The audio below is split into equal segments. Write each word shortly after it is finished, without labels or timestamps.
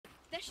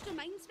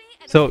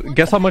So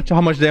guess how much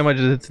damage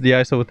it did to the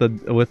ISO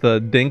with a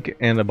dink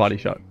and a body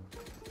shot.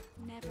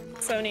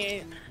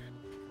 78.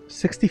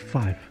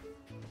 65.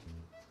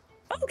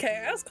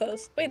 Okay, that was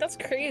close. Wait, that's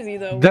crazy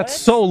though. That's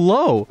so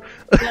low.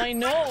 I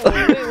know.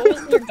 Wait, what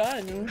was your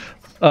gun?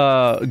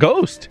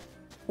 Ghost.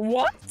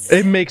 What?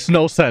 It makes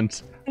no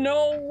sense.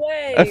 No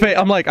way.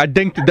 I'm like, I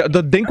dinked.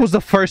 The dink was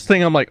the first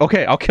thing. I'm like,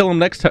 okay, I'll kill him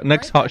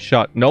next hot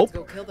shot.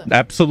 Nope.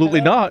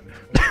 Absolutely not.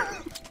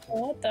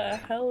 What the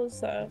hell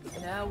is that?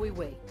 Now we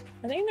wait.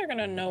 I think they're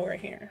gonna know we're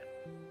here.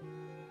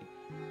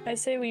 I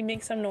say we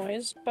make some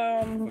noise.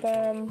 Bum,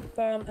 bum,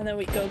 bum, and then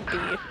we go B.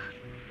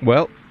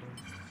 Well.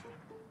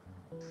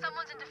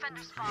 Someone's in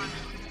defender spawn.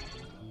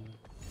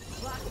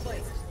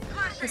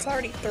 It's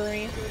already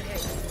 3.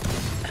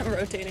 I'm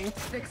rotating.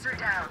 Fixer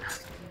down.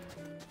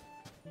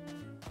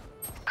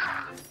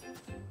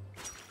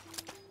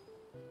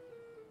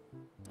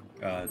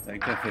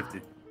 Take that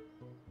 50.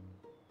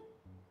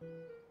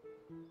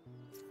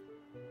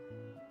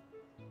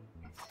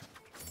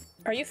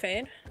 Are you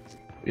Fade?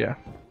 Yeah.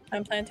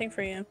 I'm planting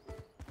for you.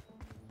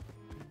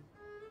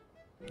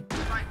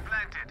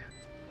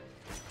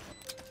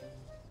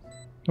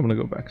 I'm gonna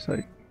go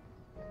backside.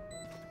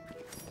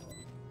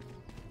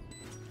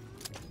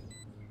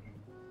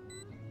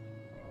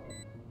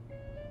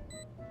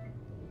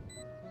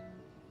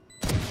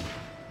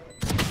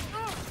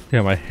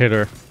 Damn, I hit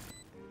her.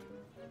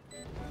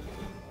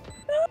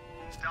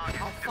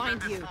 I'll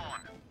find you.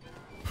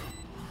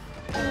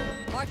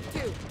 Mark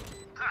 2.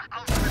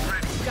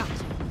 Gotcha.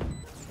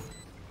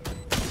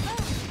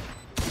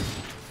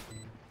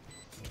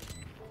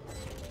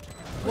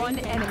 One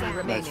enemy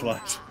remaining. Nice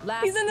flash.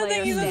 Last He's in the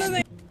thing, he's in the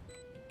thing.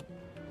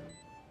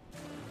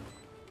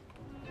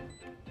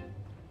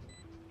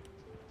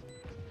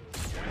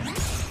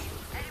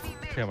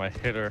 Damn, I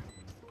hit her.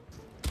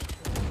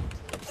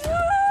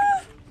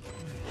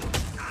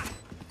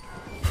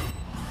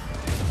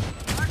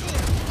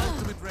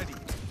 Ultimate ready.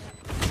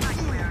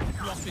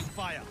 Blocking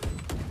fire.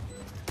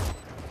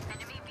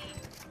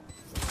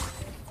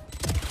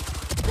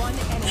 One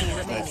enemy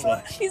remaining. Nice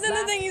flash. He's in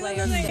the thing, he's in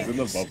the He's thing. in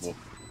the bubble.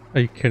 Are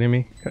you kidding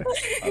me? Okay.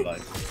 I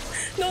like.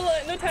 No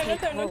time, no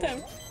time, no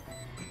time.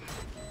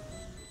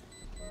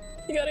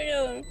 You gotta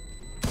get him.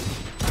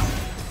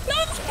 No!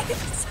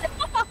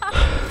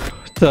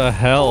 What the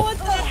hell? What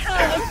the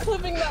hell? I'm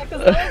clipping that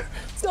because that was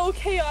so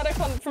chaotic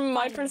from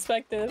my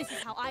perspective. This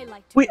is how I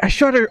like to. Wait, I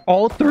shot her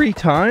all 3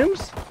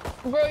 times?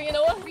 Bro, you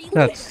know what?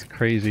 That's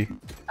crazy.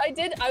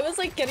 I was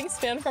like getting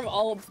spammed from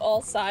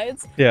all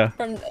sides. Yeah.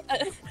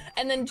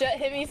 And then Jet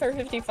hit me for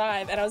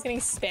 55 and I was getting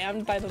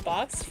spammed by the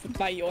box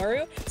by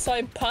Yoru. So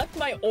I pucked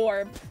my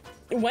orb,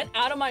 went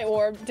out of my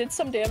orb, did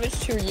some damage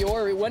to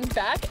Yoru, went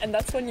back, and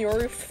that's when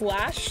Yoru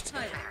flashed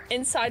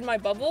inside my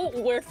bubble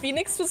where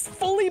Phoenix was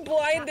fully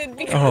blinded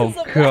because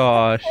of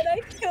gosh. that, and I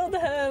killed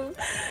him.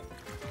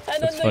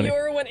 And That's then funny. the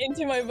Yoru went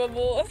into my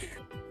bubble.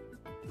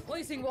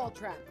 Placing wall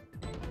trap.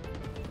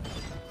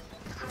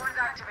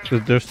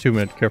 There's 2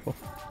 mid. Careful.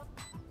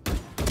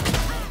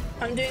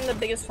 I'm doing the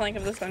biggest flank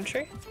of the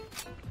century.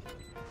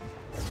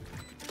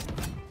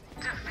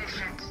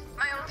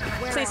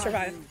 Please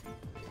survive.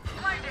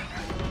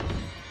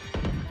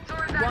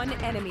 One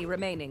enemy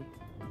remaining.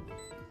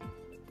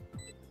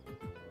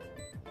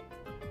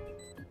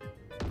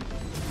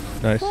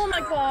 Nice. Oh my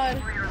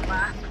god.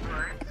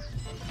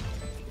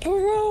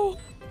 Bro.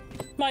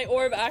 My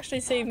orb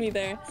actually saved me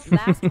there.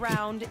 Last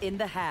round in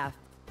the half.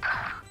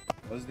 I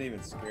wasn't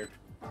even scared.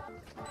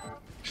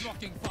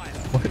 Blocking fire.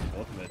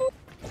 Ultimate.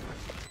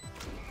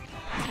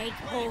 Take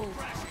hold.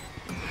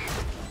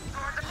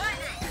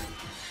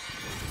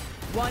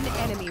 One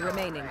enemy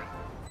remaining.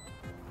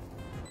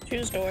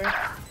 Choose door.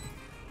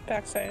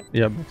 Backside.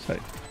 Yeah,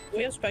 backside.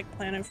 We have spec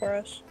planning for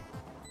us.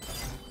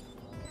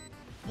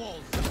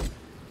 Walls.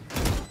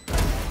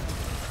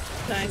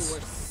 Nice. You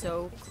were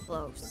so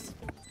close.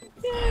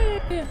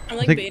 Yeah. I'm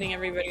like think- baiting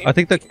everybody. I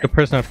think the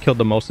person I've killed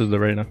the most is the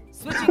Reyna.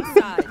 Switching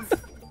sides.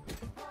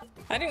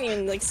 I didn't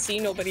even like see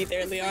nobody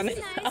there, Leon.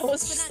 I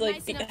was just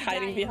like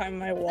hiding behind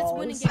my Let's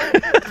win walls.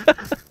 again.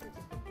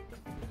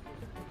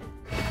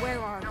 Where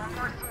are we?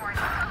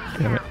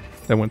 Damn it.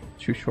 That went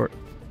too short.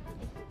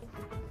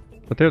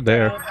 But they're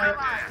there.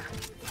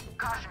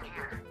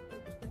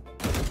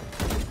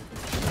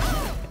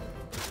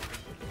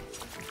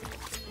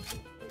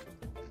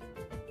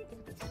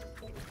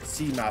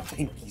 See my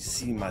pinky,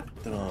 see my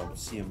thumb,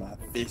 see my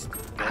fist.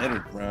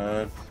 Better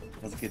run.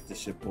 Let's get this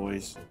shit,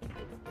 boys.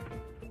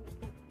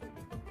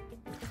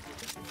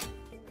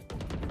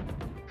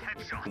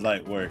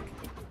 Light work.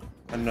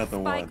 Another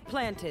one. Spike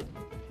planted.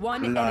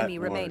 One Light enemy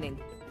work. remaining.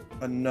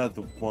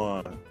 Another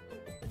one.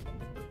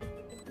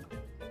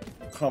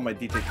 Call my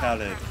DJ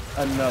Khaled.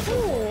 Another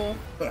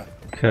one. Ooh.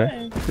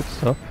 Okay. Good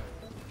stuff.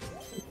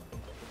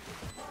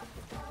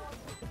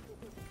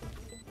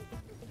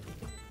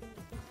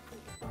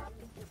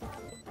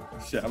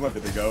 Shit, I'm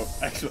about to go.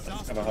 Actually,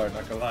 that's kind of hard,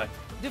 not gonna lie.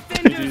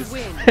 Defenders Jeez.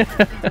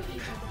 win.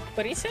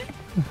 What do you say?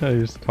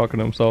 He's talking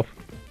to himself.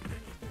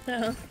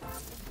 Uh-huh.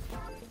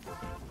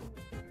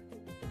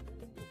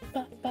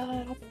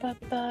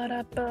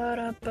 That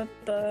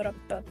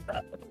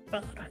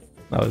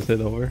was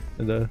it over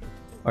the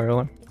fire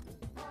alarm.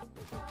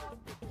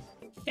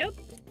 Yep.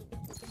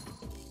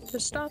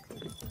 Just stop.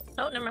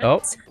 Oh, never mind.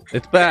 Oh,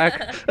 it's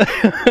back.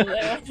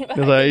 It's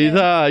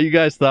like, you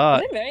guys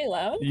thought. Is it very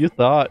loud? You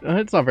thought.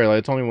 It's not very loud.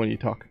 It's only when you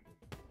talk.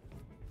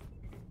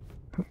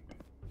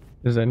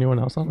 Is anyone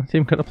else on the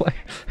team gonna play?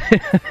 I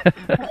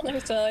don't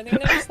think so. I think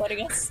they're just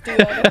letting us do all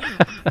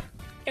the...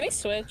 Can I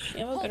switch?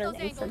 You have a better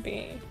move for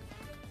B.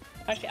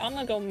 Actually, I'm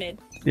gonna go mid.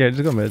 Yeah,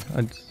 just go mid.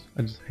 I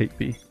just hate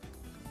B.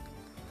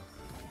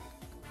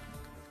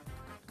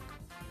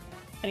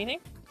 Anything?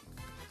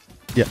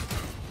 Yeah.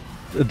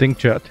 A dink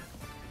jet.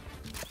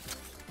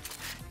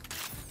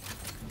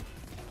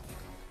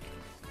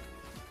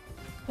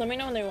 Let me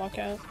know when they walk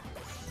out.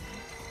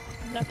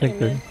 I think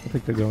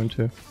they're going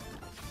to.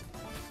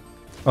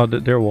 Oh,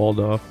 they're walled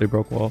off. They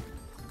broke wall.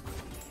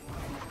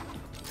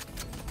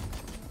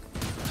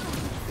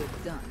 Good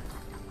done.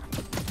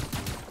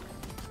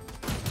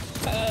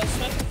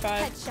 Smoke for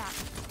 5.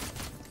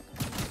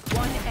 Headshot.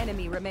 One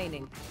enemy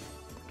remaining.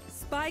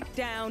 Spike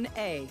down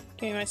A.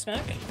 Give me my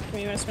smoke. Give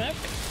me my smoke.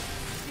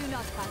 Do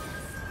not fight us.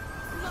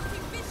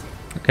 Blocking vision.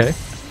 Okay.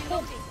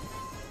 Reloading.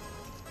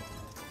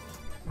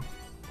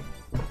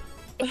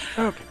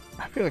 Okay.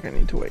 I feel like I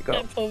need to wake up.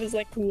 And Pove is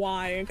like,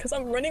 why? Because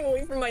I'm running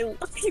away from my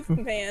life,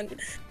 man.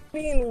 I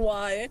mean,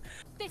 why?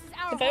 This is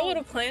our If I home. would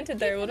have planted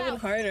there, it would have been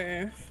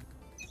harder.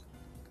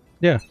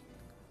 Yeah.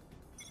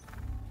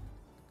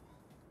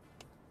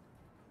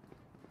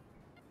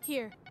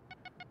 Here.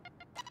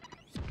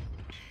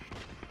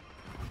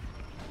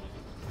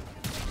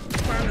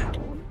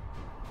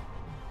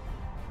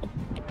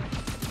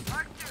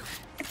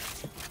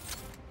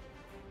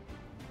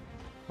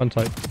 One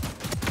side.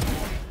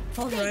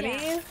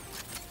 Already?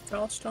 They're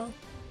all strong.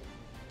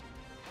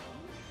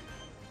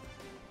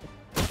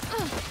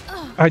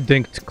 I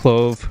dinked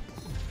Clove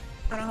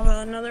I don't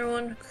have another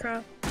one.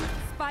 Crap.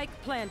 Spike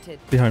planted.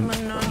 behind.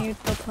 I'm a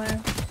non-youthful player.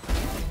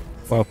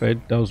 Wow,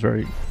 Fade. That was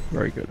very,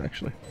 very good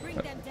actually. Bring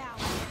them down.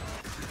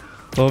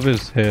 Clove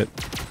is hit.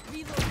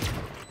 Reloading.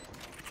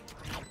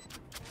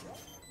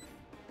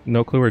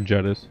 No clue where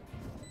Jet is.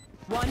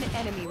 One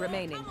enemy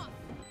remaining.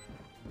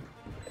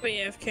 But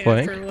yeah, AFK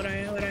Flank? after what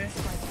I...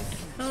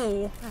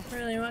 Oh,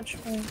 really much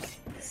fun.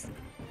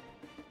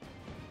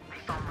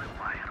 Are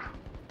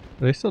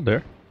they still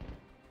there?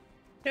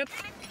 Yep.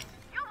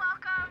 You're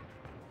welcome.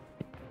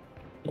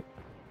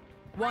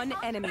 One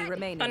enemy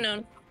remaining.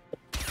 Unknown.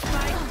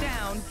 Spike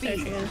down There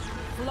she B. is.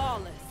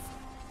 Flawless.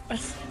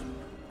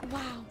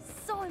 Wow,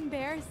 so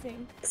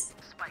embarrassing.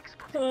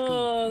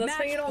 Oh, that's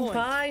why you Match don't point.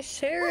 buy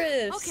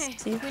sheriffs. Okay,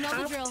 You we know the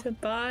have drill. to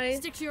buy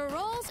Stick to your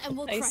roles and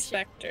we'll a crush it.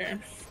 Spectre.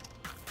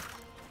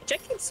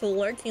 Jet keeps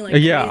lurking like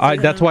Yeah,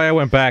 crazy, that's huh? why I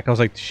went back. I was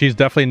like, she's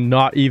definitely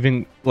not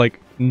even like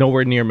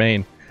nowhere near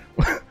main.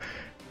 Pulling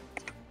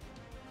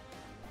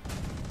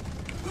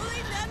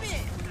them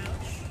in.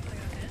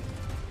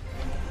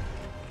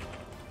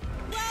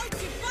 Well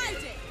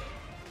divided.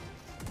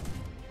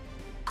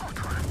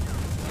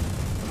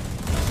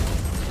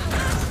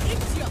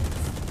 It's yours.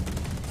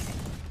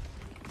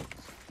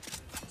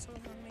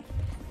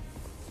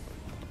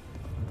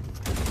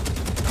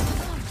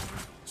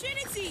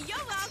 Trinity,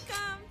 you're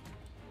welcome.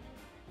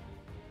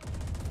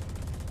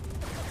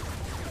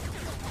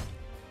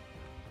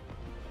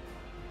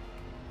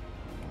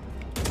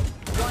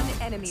 One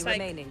enemy Spike.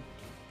 remaining.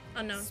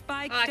 Unknown.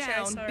 Spike Oh, actually, I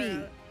down saw her B.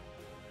 out.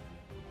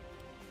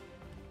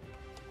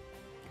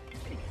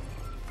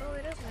 Oh,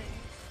 it is nice.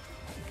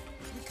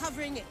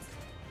 Recovering it.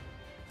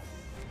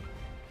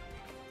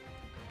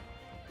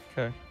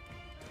 Okay.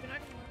 You're not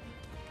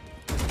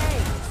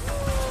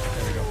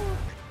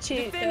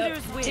gonna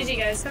Defenders win. GG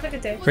guys, have a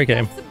good day. Great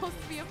game. Was that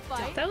supposed to be a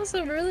fight? That was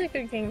a really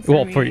good game for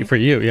Well, me. for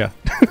you, yeah.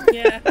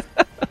 Yeah.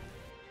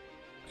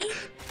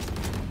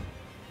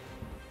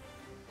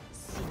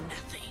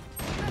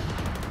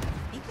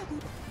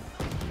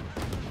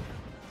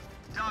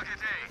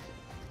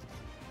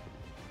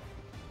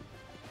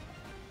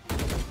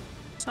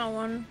 Saw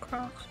one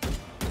cross.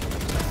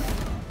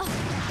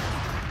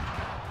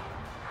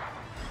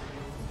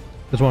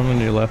 There's one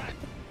on your left.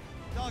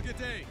 Target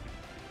A.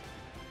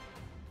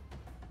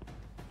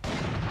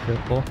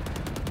 Careful.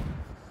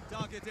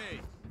 Target A.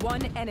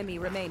 One enemy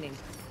remaining.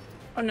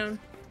 Oh no.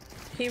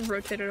 He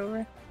rotated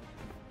over.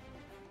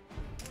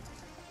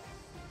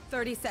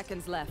 30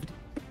 seconds left.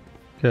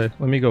 Okay,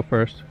 let me go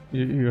first.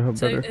 You have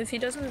So better. if he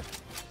doesn't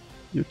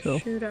You tell.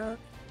 shoot out.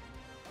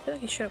 I feel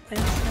like he should have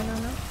planted. I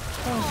don't know.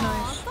 Aw,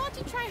 Oh, thought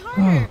you'd try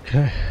harder. Okay.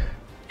 nice.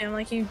 And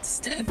like he's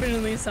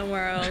definitely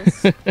somewhere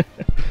else. Do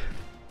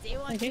you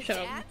want Like he to should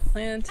dance? have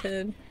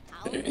planted.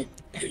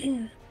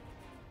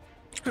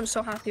 I'm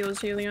so happy it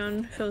was you,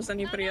 Leon. If it was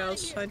anybody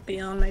else, I'd be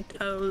on my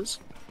toes.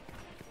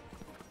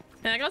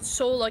 And I got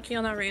so lucky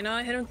on that Reyna.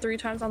 I hit him 3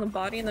 times on the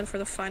body, and then for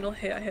the final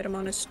hit, I hit him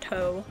on his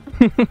toe.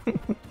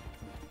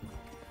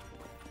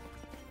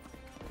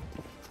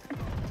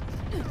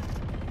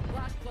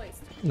 Flash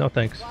placed. No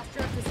thanks. Lost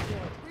your destroyed.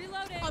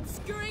 Reloading.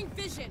 Obscuring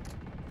vision.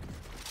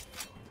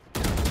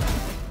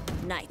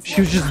 Nice.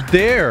 She was just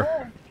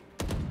there.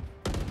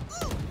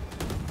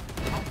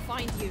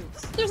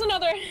 there's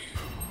another.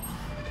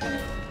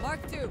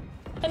 Mark 2.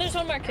 And there's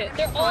one more kit.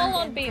 They're all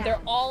on B. They're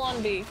all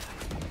on B.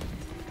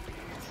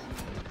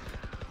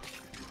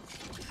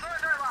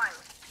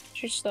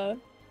 She's slow.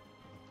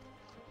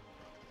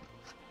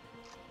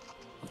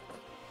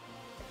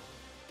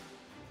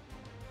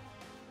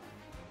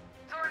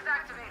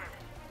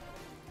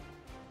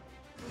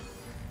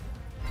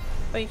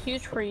 Wait,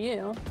 huge for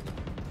you.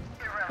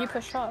 You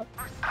push up.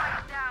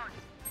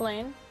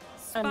 Lane.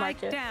 And mark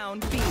Spike it. down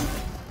B.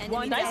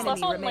 One Nice, enemy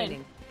last one,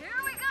 remaining.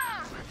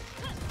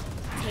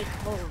 Take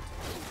hold.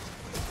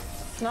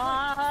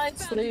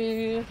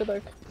 Nicely. Good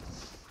luck.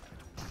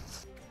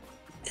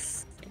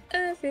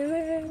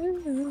 Everywhere.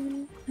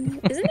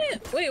 Isn't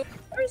it? Wait,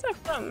 where is that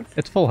from?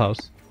 It's Full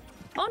House.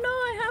 Oh no,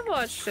 I have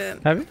watched it.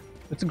 Have you?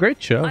 It's a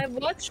great show. I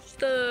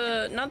watched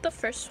not the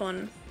first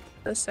one,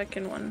 the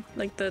second one,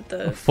 like the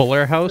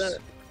Fuller House.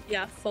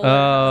 yeah, Fuller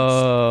House.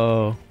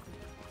 Oh.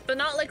 But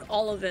not like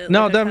all of it.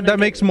 No, like, I kinda that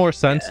makes did- more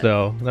sense yeah.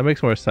 though. That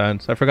makes more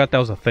sense. I forgot that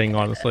was a thing.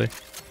 Honestly,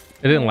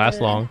 it didn't last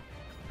Yeah. long.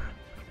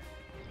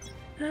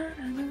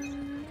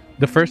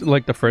 The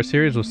first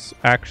series was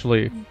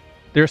actually.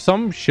 There are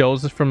some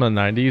shows from the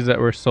 90s that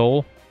were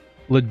so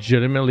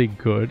legitimately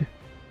good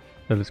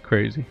that is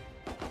crazy.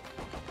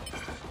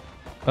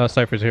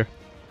 Cypher's here.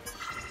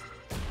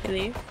 You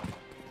leave?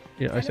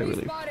 Yeah, I said we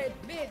leave. Spotted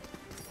mid.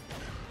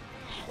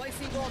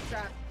 Placing wall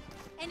trap.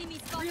 Enemy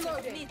spotted.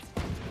 Reloading.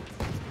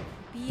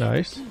 Mid.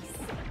 Nice.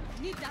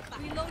 Need that back.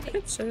 Reloading.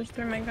 Oops, I just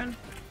threw my gun.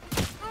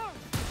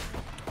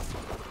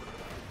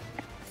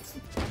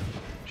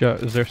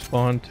 Is there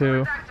spawn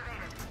too?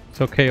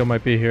 So KO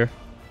might be here.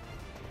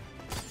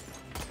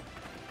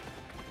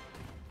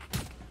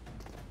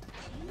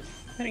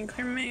 Getting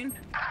clear main.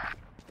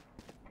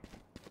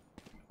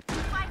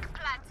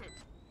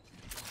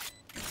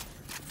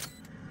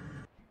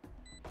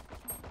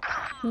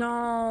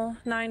 No,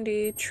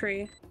 90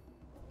 tree.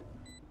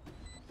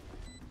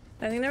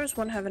 I think there was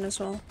one heaven as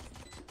well.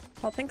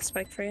 I'll pink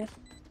spike for you.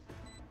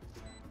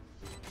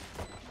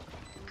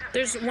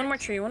 There's one more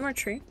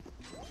tree.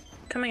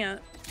 Coming out.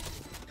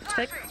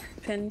 Spike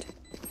pinned.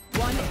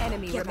 One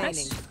enemy Yeah,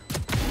 remaining.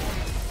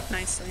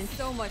 Nicely.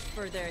 So much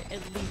for their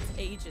elite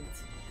agent.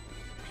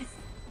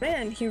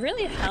 Man, he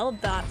really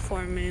held that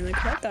for me.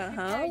 Like, what the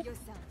hell?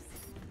 Yourselves.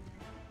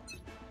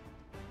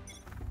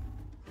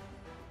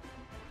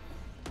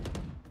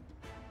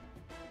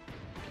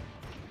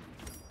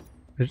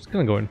 They're just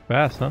gonna go in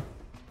fast, huh?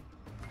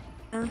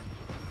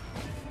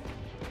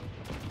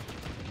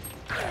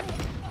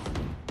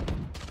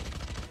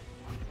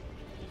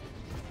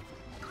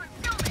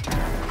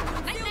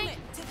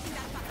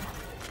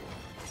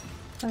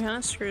 I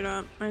kinda screwed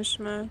up my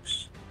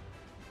smokes.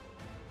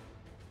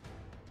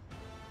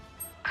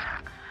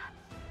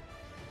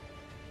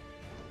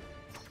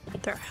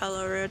 They're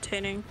hella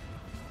rotating.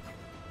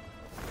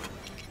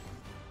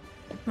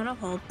 I'm gonna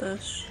hold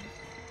this.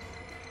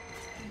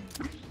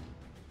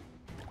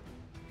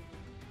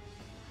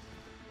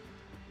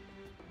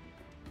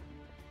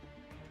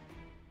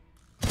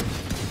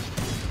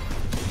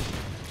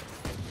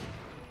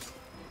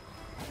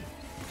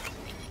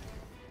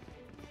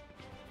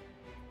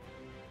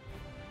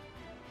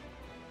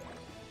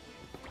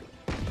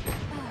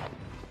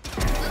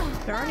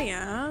 They're already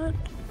out.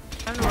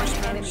 I have no more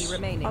smokes. Enemy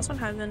remaining. Last one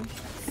heaven.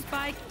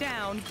 Spike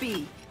down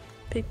B.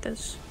 Peek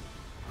this.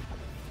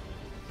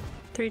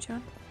 3,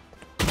 2.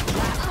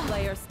 Last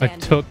player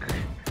standing.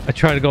 I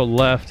tried to go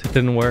left, it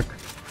didn't work.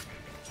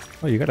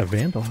 Oh, you got a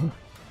Vandal, huh?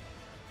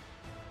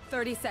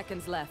 30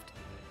 seconds left.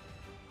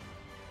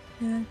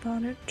 Yeah, I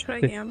bought it. Should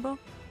I They- gamble?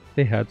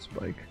 They had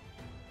Spike.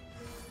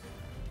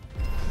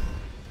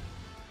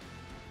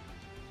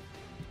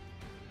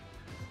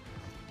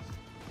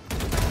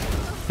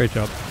 Great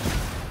job.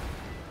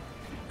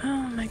 Oh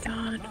my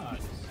god.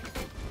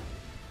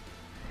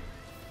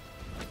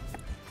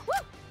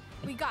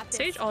 We got this.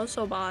 Sage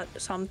also bought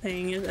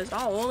something. It's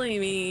all only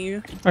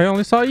me. I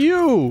only saw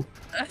you!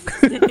 I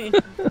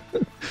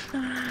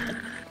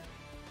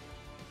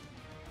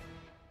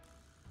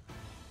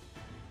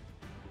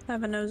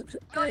have a nose,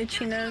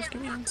 itchy nose.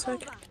 Give me 1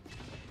 second.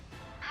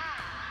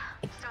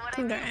 I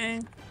think they're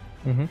A.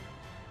 Mm-hmm.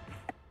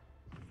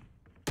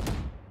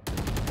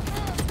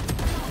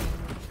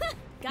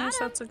 Nice,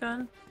 that's a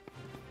gun.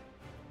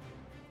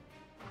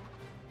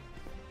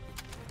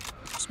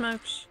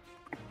 Smokes.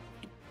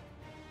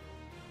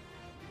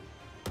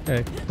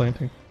 Hey,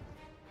 planting.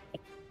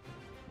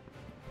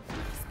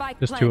 Spike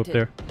There's 2 up planted.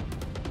 there.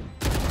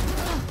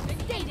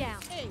 Stay down.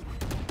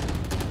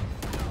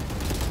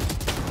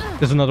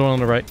 There's another one on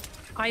the right.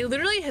 I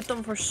literally hit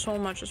them for so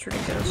much. It's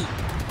ridiculous.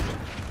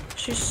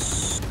 She's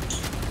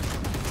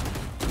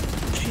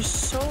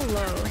so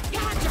low.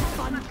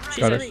 She's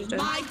Got dead, it. she's dead.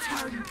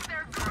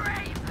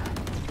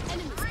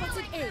 Enemy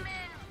spotted A.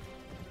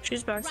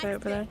 She's backside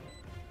over there.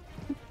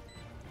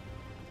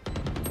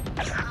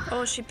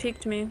 Oh, she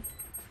peeked me.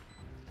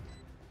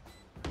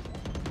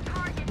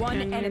 One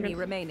And enemy you're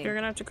remaining.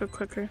 gonna have to go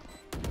quicker.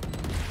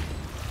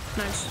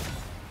 Nice.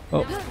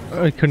 Oh,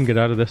 I couldn't get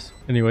out of this.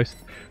 Anyways.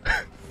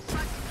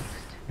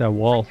 That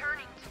wall.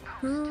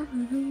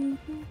 Nice.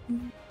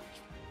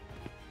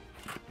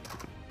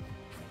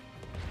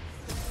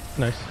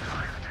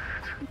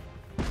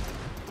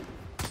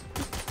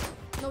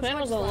 Man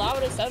was the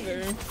loudest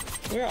ever.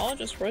 We were all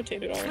just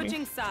rotated already.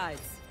 Switching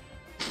sides.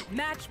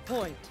 Match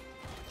point.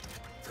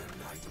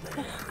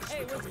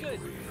 Hey, what's good?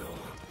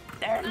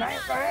 Their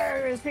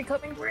nightmare is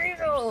becoming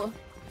real.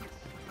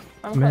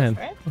 I'm Man,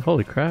 close, right?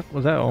 holy crap!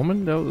 Was that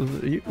Omen? That was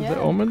you? Was Yeah. that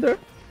Omen there?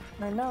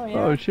 I know,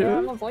 yeah. Oh, shit. Yeah,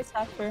 I'm a voice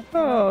actor.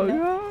 Oh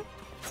Yeah.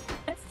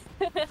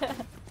 yeah.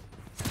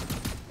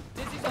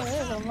 Oh,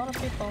 there's a lot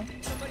of people.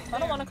 I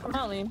don't want to come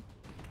out, Lee.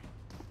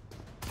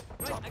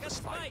 Right, I got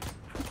spike.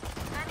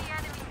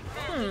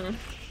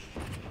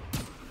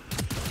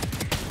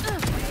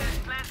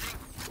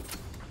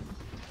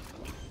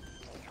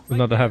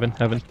 Another heaven.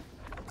 Spike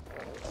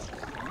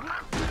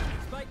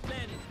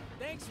planted.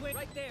 Thanks, Wick.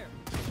 Right there.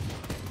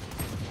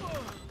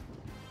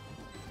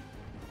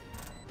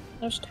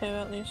 There's two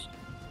at least.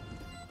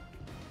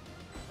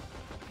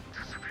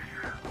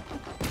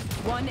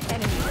 One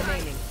enemy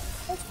remaining.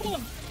 That's good.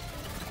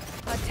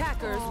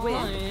 Attackers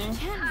win.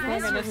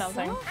 Maybe I did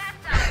nothing.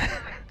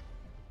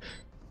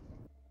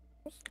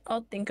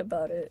 I'll think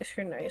about it if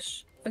you're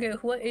nice. Okay,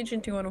 what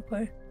agent do you want to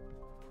play?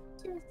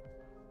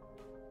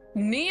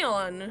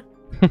 Neon?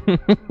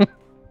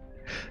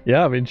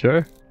 Yeah, I mean,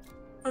 sure.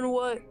 On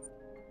what?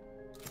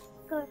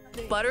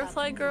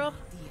 Butterfly girl?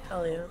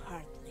 Hell yeah.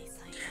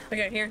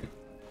 Okay, here.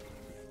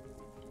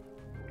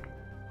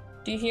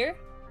 Do you hear?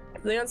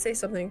 Leon, say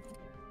something.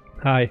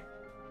 Hi.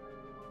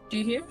 Do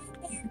you hear?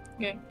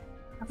 Okay.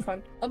 Have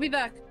fun. I'll be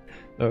back.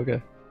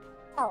 Okay.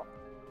 Oh.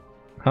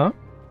 Huh?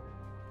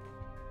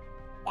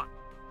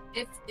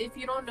 If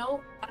you don't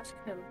know, ask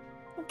him.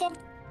 Okay.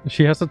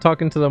 She has to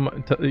talk into the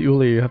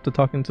Yuli. You have to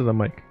talk into the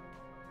mic.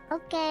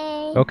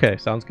 Okay. Okay,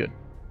 sounds good.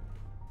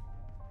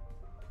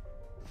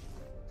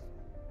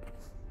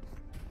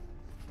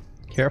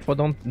 Careful,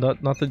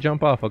 not to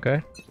jump off,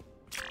 okay?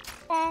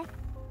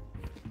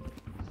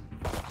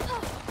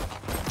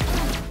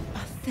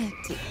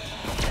 Pathetic.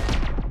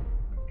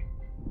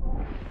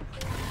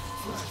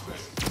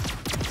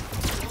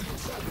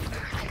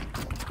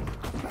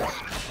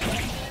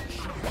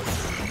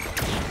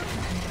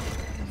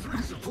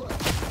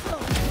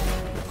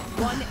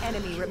 One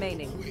enemy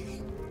remaining.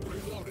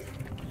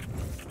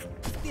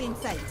 In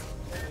sight.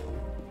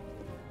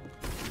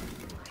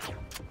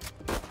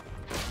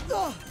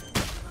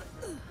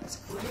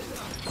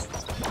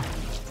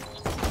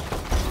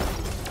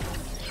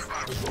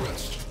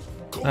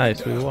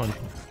 Nice, we won.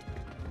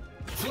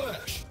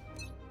 Flash.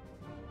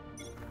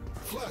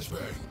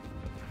 Flashbang.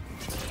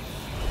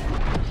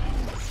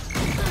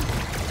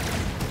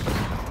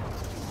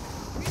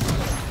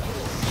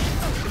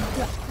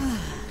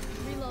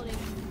 Reloading.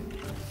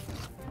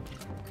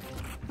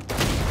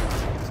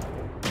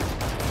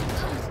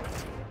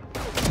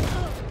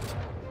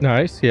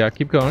 Nice. Yeah,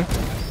 keep going.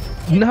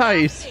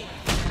 Nice.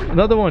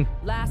 Another one.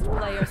 Last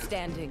player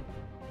standing.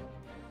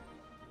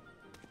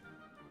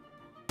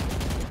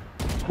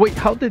 Wait,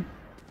 how did...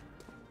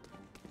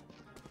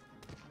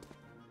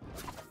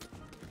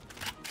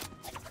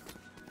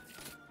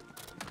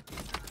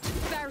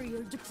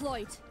 Barrier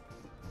deployed.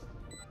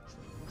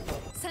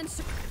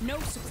 Sensor. No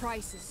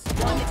surprises.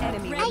 One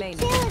enemy remaining.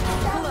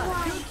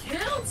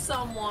 Killed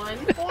someone.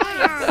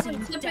 Yeah.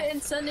 Flip it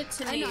and send it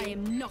to And me. I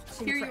am not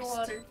Here your impressed.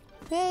 water.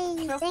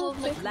 Hey, Careful of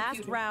my Last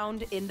computer.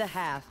 round in the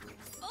half.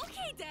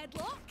 Okay,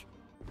 deadlock.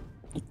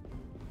 Did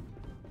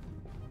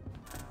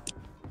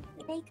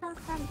they come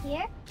from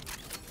here?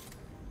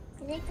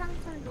 Did they come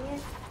from here?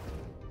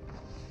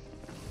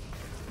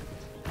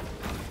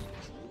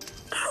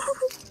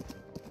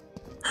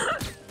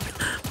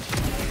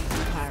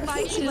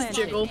 Spike She's planted.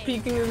 jiggle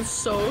peeking him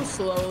so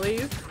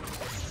slowly.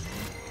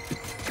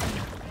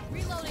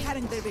 Reloading.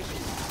 Cutting their vision.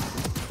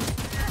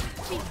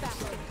 Feedback.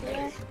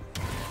 Here.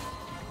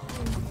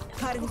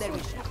 Cutting their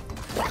vision.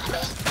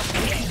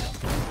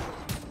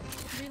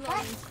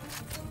 Reloading.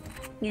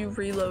 You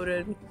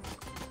reloaded.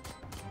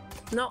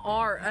 Not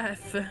R,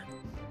 F.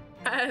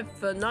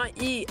 F, not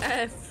E,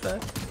 F.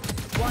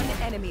 One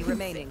enemy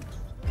remaining.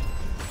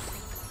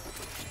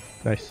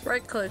 Nice.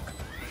 Right click.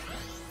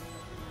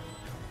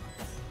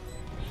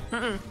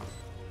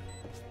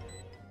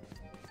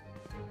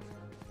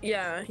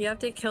 Yeah, you have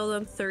to kill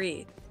them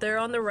 3. They're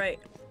on the right.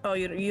 Oh,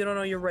 you don't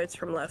know your rights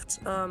from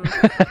left.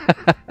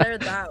 They're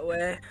that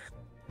way.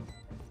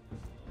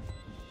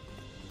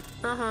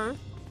 Uh-huh.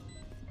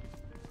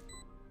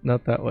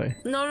 Not that way.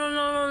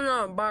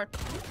 No, back.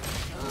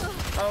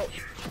 Oh.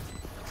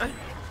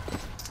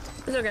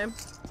 It's okay.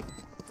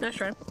 Nice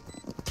try.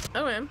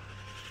 Okay.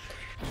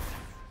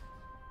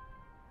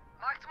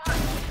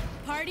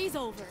 Party's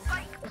over.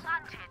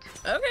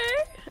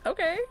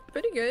 Okay,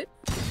 pretty good.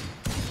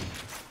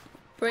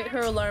 Rate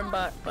her alarm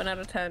bot 1 out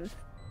of 10.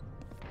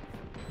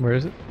 Where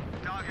is it?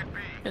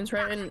 It's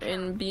right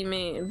in B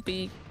main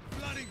B.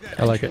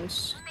 I like it.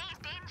 entrance.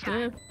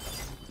 Yeah.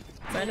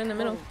 Right in the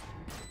middle.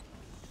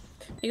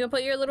 You can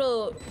put your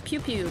little pew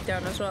pew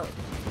down as well.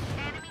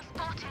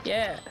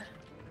 Yeah.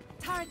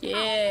 Target.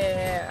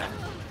 Yeah.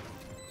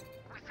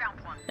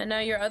 And now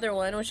your other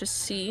one, which is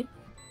C.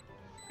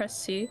 Press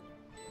C.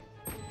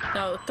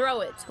 No,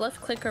 throw it.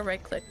 Left click or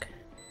right click.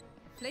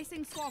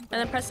 Placing swamp. And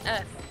then press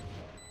F.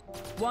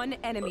 One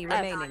enemy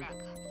remaining.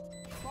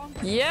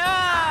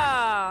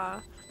 Yeah!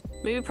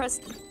 Maybe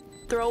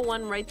throw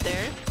one right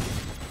there.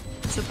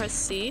 So press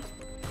C.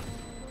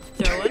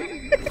 Throw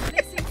one.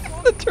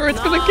 The turret's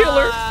gonna kill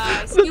her.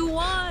 Nice, you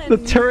won! The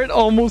turret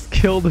almost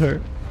killed her.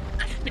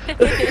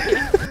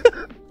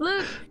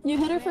 Look, you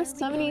hit her for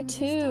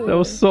 72. That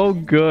was so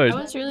good.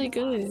 That was really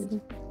good.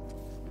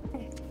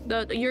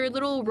 Your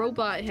little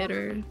robot hit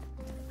her.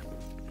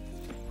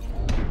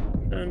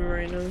 Done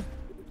right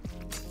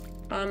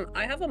now.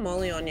 I have a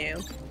molly on you.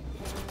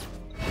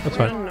 That's I'm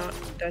fine. gonna not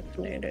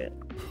detonate it.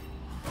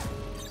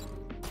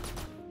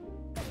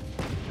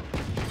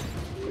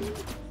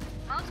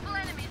 Multiple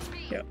enemies B.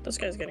 Yeah, this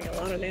guy's getting a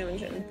lot of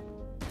damage in.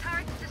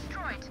 Turret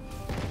destroyed.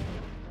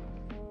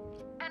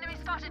 Enemy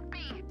spotted B.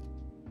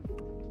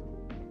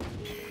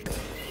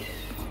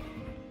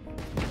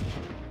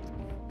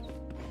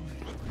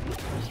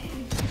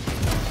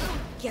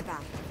 Get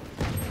back.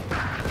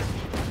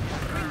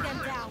 Bring them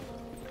down.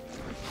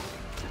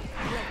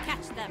 We'll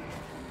catch them.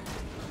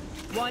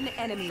 One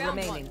enemy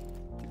remaining.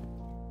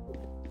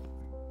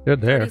 You're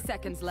there. 30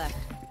 seconds left.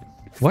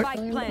 What?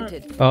 Spike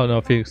planted. Oh no,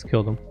 Phoenix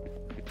killed him.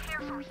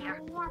 Careful here.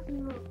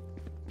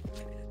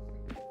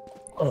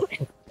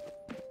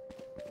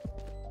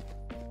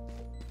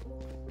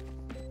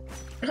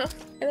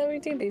 I love you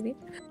too, baby.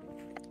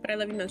 But I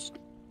love you most.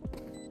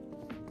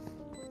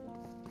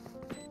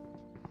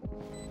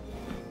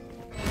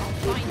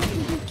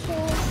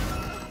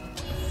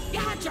 You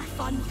had your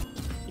fun.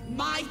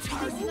 My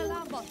turn.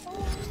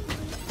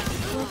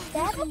 Was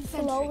that a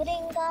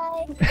floating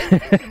guy?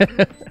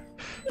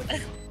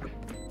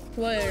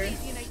 Where?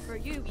 Easy night for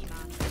you, wee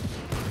man.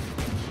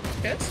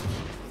 Yes?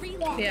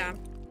 Yeah.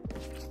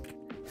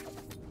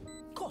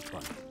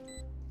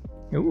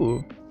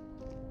 Ooh.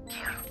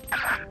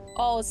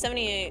 Oh,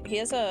 78. He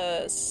has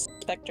a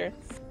Spectre.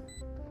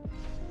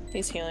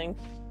 He's healing.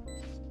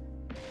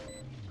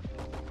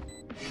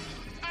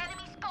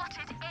 Enemy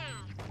spotted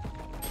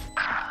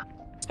A.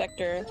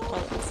 Spectre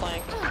on the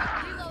flank.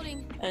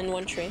 Reloading. And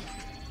one tree.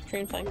 Tree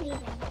and flank.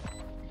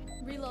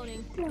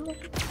 Reloading.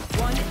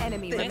 One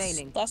enemy Nice.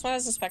 remaining. Last one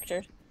has a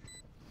Spectre.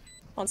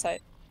 On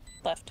site.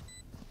 Left.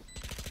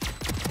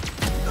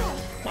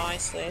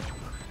 Nicely.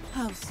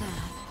 How sad.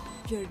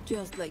 You're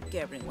just like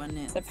everyone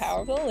else. The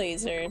power of the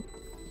laser.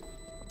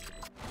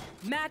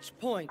 Match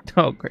point.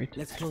 Oh great.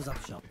 Let's close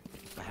up shop.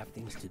 I have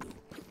things to do.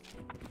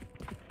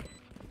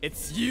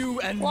 It's you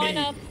and Line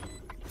me. up.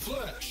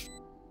 Flash.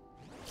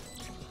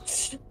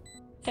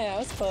 Yeah, I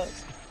was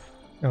close.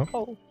 Oh.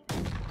 Oh.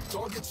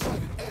 Target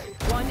sighted A.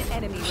 One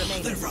enemy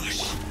remaining.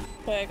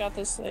 Wait, I got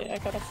this. I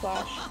got a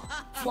flash.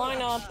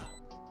 Line up.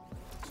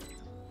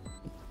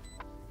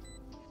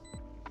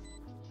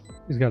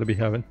 He's got to be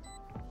heaven.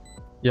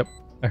 Yep,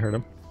 I heard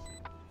him.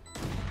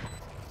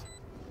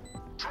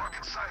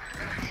 Target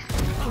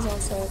sighted He's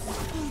also.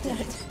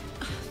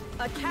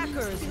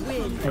 Attackers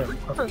win.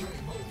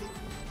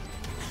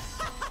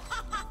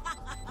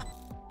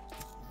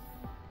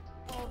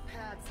 All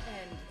paths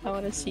end. I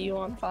want to see you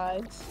on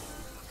 5s.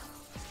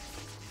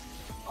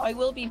 I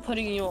will be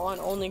putting you on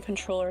only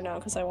controller now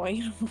because I want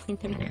you to play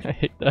controller. I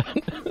hate that.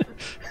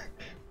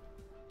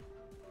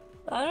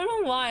 I don't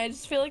know why. I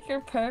just feel like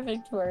you're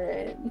perfect for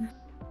it.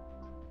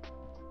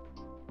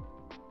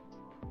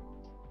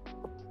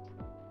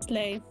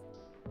 Slay.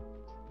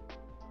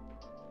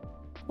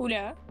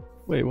 Hola.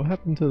 Wait, what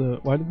happened to the?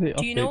 Why did they update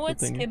Do you know what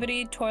the thing?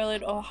 Skibbity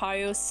Toilet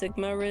Ohio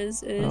Sigma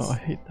Riz is? Oh, I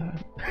hate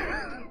that.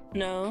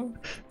 No.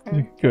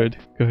 Good,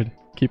 good.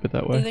 Keep it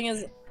that The way. thing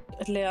is,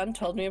 Leon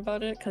told me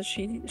about it because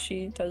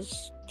she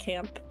does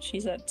camp.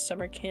 She's at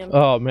summer camp.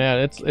 Oh man,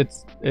 it's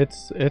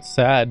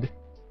sad.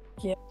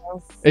 Yeah.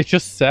 It's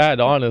just sad,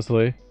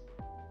 honestly.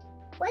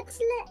 What's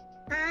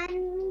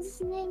Anne's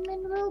name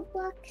in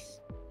Roblox?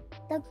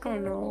 The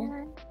girl.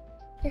 know.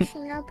 Does she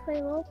not play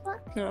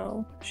Roblox?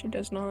 No, she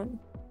does not.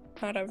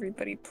 Not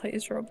everybody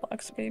plays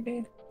Roblox,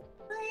 baby.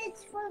 But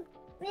it's for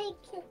big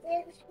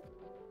kids.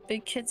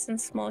 Big kids and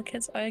small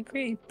kids, I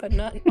agree, but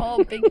not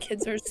all big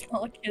kids or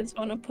small kids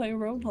want to play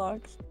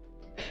Roblox.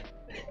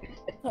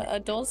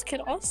 Adults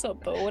can also,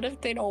 but what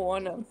if they don't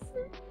want to?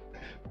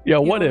 Yeah,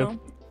 what if?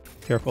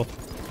 Careful.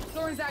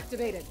 Thorns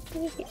activated.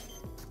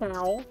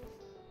 Ow.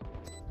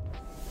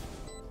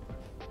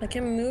 I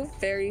can move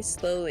very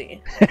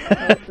slowly.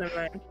 Oh, never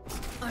mind.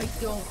 I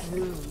don't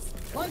lose.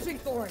 Plunging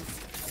thorns.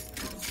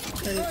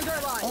 Thorns are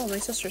alive. Oh, my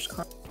sister's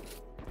con.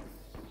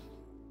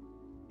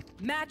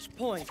 Match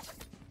point.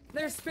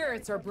 Their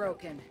spirits are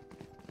broken.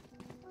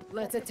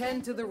 Let's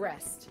attend to the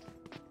rest.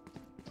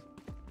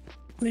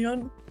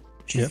 Leon,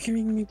 she's Yep.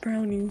 giving me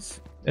brownies.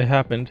 It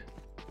happened.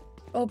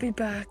 I'll be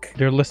back.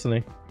 They're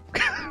listening.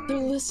 They're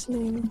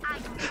listening.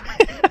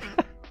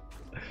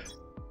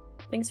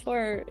 Thanks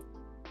for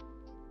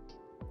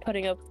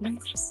putting up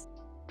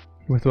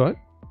With what?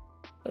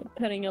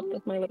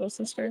 with my little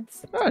sister.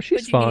 Ah,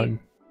 she's What'd you fun.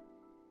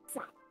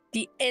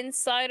 The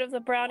inside of the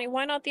brownie.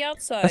 Why not the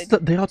outside? That's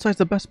the outside's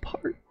the best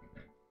part.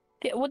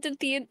 Yeah, what did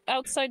the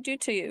outside do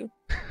to you?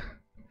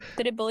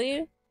 Did it bully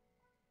you?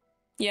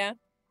 Yeah.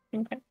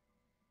 Okay.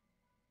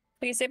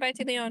 Okay, say bye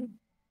to Leon.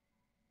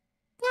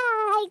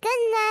 Bye.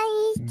 Good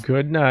night.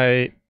 Good night.